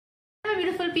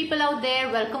beautiful people out there,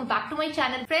 welcome back to my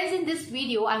channel. Friends, in this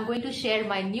video I'm going to share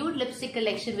my nude lipstick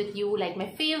collection with you, like my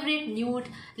favorite nude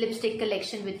lipstick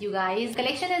collection with you guys.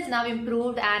 Collection has now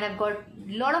improved and I've got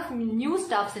a lot of new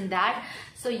stuffs in that.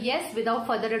 So yes, without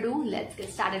further ado, let's get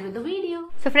started with the video.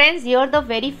 So friends, here the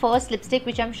very first lipstick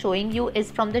which I'm showing you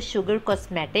is from the Sugar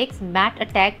Cosmetics Matte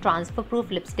Attack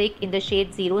Transferproof lipstick in the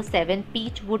shade 07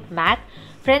 Peachwood Matte.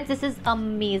 Friends, this is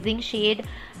amazing shade.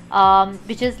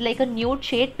 Which is like a nude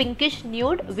shade, pinkish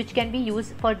nude, which can be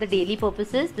used for the daily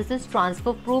purposes. This is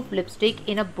transfer proof lipstick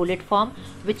in a bullet form,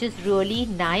 which is really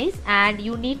nice, and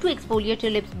you need to exfoliate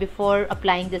your lips before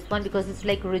applying this one because it's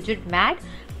like rigid matte.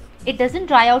 It doesn't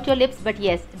dry out your lips, but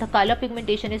yes, the color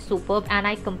pigmentation is superb and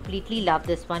I completely love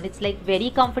this one. It's like very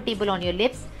comfortable on your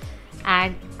lips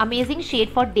and amazing shade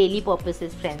for daily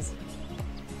purposes, friends.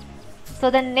 So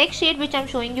the next shade which I'm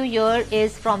showing you here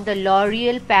is from the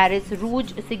L'Oreal Paris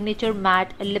Rouge Signature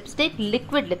Matte Lipstick,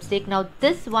 liquid lipstick. Now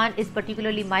this one is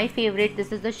particularly my favorite.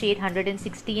 This is the shade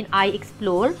 116 I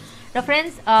Explore. Now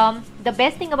friends, the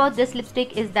best thing about this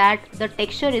lipstick is that the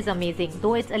texture is amazing.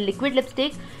 Though it's a liquid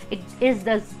lipstick,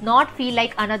 does not feel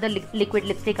like another liquid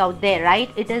lipstick out there,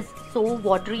 right? It is so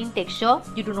watery in texture.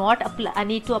 You do not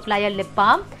need to apply a lip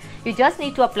balm. You just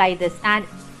need to apply this and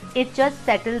it just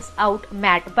settles out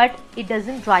matte, but it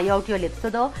doesn't dry out your lips. So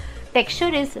the texture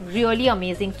is really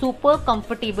amazing, super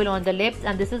comfortable on the lips,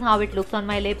 and this is how it looks on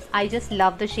my lips. I just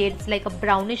love the shade. It's like a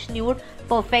brownish nude,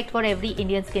 perfect for every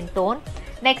Indian skin tone.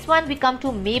 Next one, we come to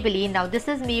Maybelline. Now this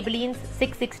is Maybelline's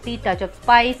 660 Touch of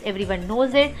Spice. Everyone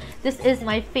knows it. This is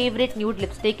my favorite nude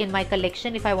lipstick in my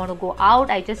collection. If I want to go out,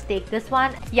 I just take this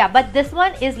one. Yeah, but this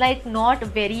one is like not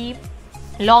very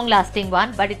long lasting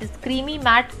one, but it is creamy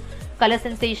matte, color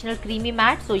sensational creamy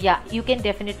matte. So yeah, you can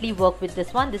definitely work with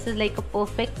this one. This is like a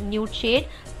perfect nude shade,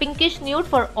 pinkish nude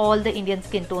for all the Indian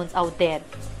skin tones out there.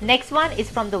 Next one is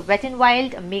from the Wet n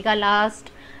Wild Mega Last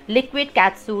Liquid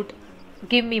Catsuit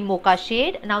Give Me Mocha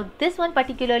shade. Now this one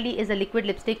particularly is a liquid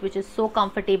lipstick which is so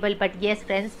comfortable, but yes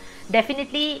friends,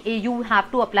 definitely you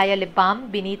have to apply a lip balm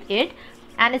beneath it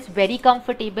and it's very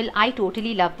comfortable. I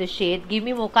totally love this shade. Give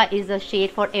Me Mocha is a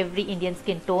shade for every Indian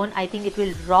skin tone. I think it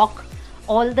will rock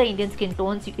all the Indian skin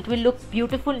tones. It will look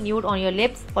beautiful nude on your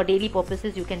lips. For daily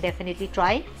purposes, you can definitely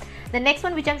try. The next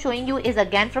one which I'm showing you is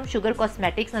again from Sugar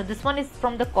Cosmetics. Now this one is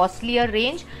from the costlier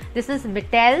range. This is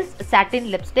Mattel's Satin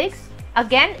Lipsticks.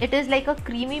 Again, it is like a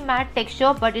creamy matte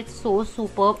texture, but it's so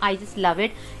superb. I just love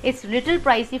it. It's little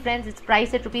pricey, friends. It's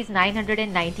priced at rupees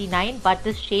 999, but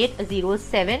the shade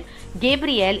 07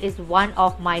 Gabrielle is one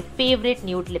of my favorite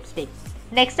nude lipsticks.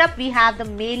 Next up, we have the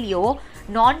MALIAO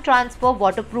non-transfer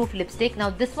waterproof lipstick. Now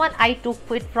this one I took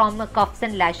it from Cuffs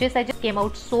and Lashes. I just came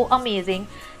out so amazing.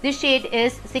 This shade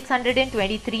is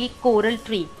 623 Coral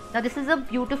Tree. Now this is a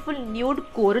beautiful nude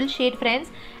coral shade, friends,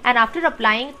 and after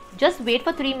applying, just wait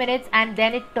for 3 minutes and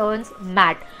then it turns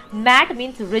matte. Matte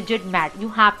means rigid matte. You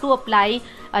have to apply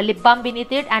a lip balm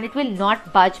beneath it and it will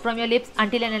not budge from your lips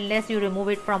until and unless you remove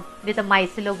it with a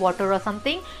micellar water or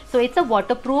something. So it's a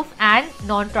waterproof and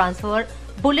non-transfer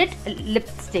bullet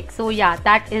lipstick. So yeah,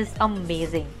 that is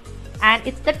amazing, and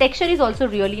the texture is also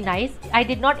really nice. I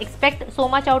did not expect so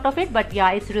much out of it, but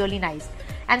yeah, it's really nice.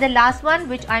 And the last one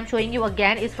which I'm showing you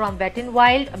again is from Wet n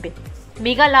Wild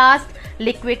Mega Last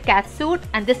Liquid Catsuit,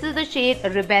 and this is the shade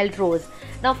Rebel Rose.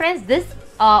 Now friends, this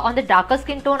on the darker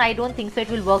skin tone, I don't think so it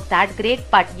will work that great,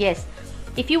 but yes,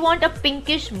 if you want a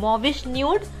pinkish mauvish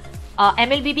nude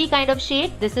MLBB kind of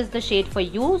shade, this is the shade for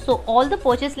you. So all the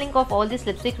purchase link of all these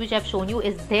lipsticks which I've shown you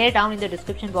is there down in the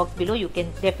description box below. You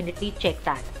can definitely check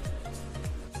that.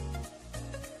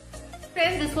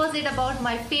 Friends, this was it about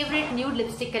my favorite nude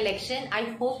lipstick collection. I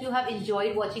hope you have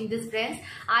enjoyed watching this, friends.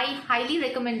 I highly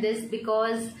recommend this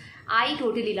because I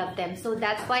totally love them. So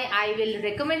that's why I will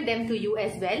recommend them to you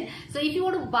as well. So if you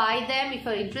want to buy them, if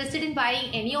you're interested in buying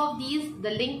any of these,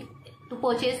 the link to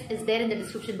purchase is there in the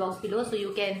description box below, so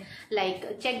you can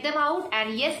like check them out.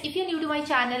 And yes, if you're new to my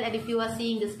channel and if you are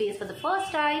seeing this face for the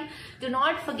first time, do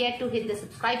not forget to hit the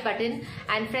subscribe button,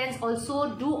 and friends,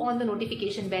 also do on the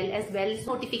notification bell as well,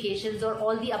 so notifications or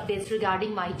all the updates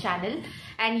regarding my channel.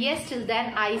 And yes, till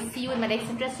then, I see you in my next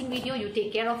interesting video. You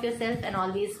take care of yourself and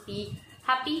always be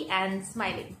happy and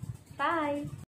smiling. Bye.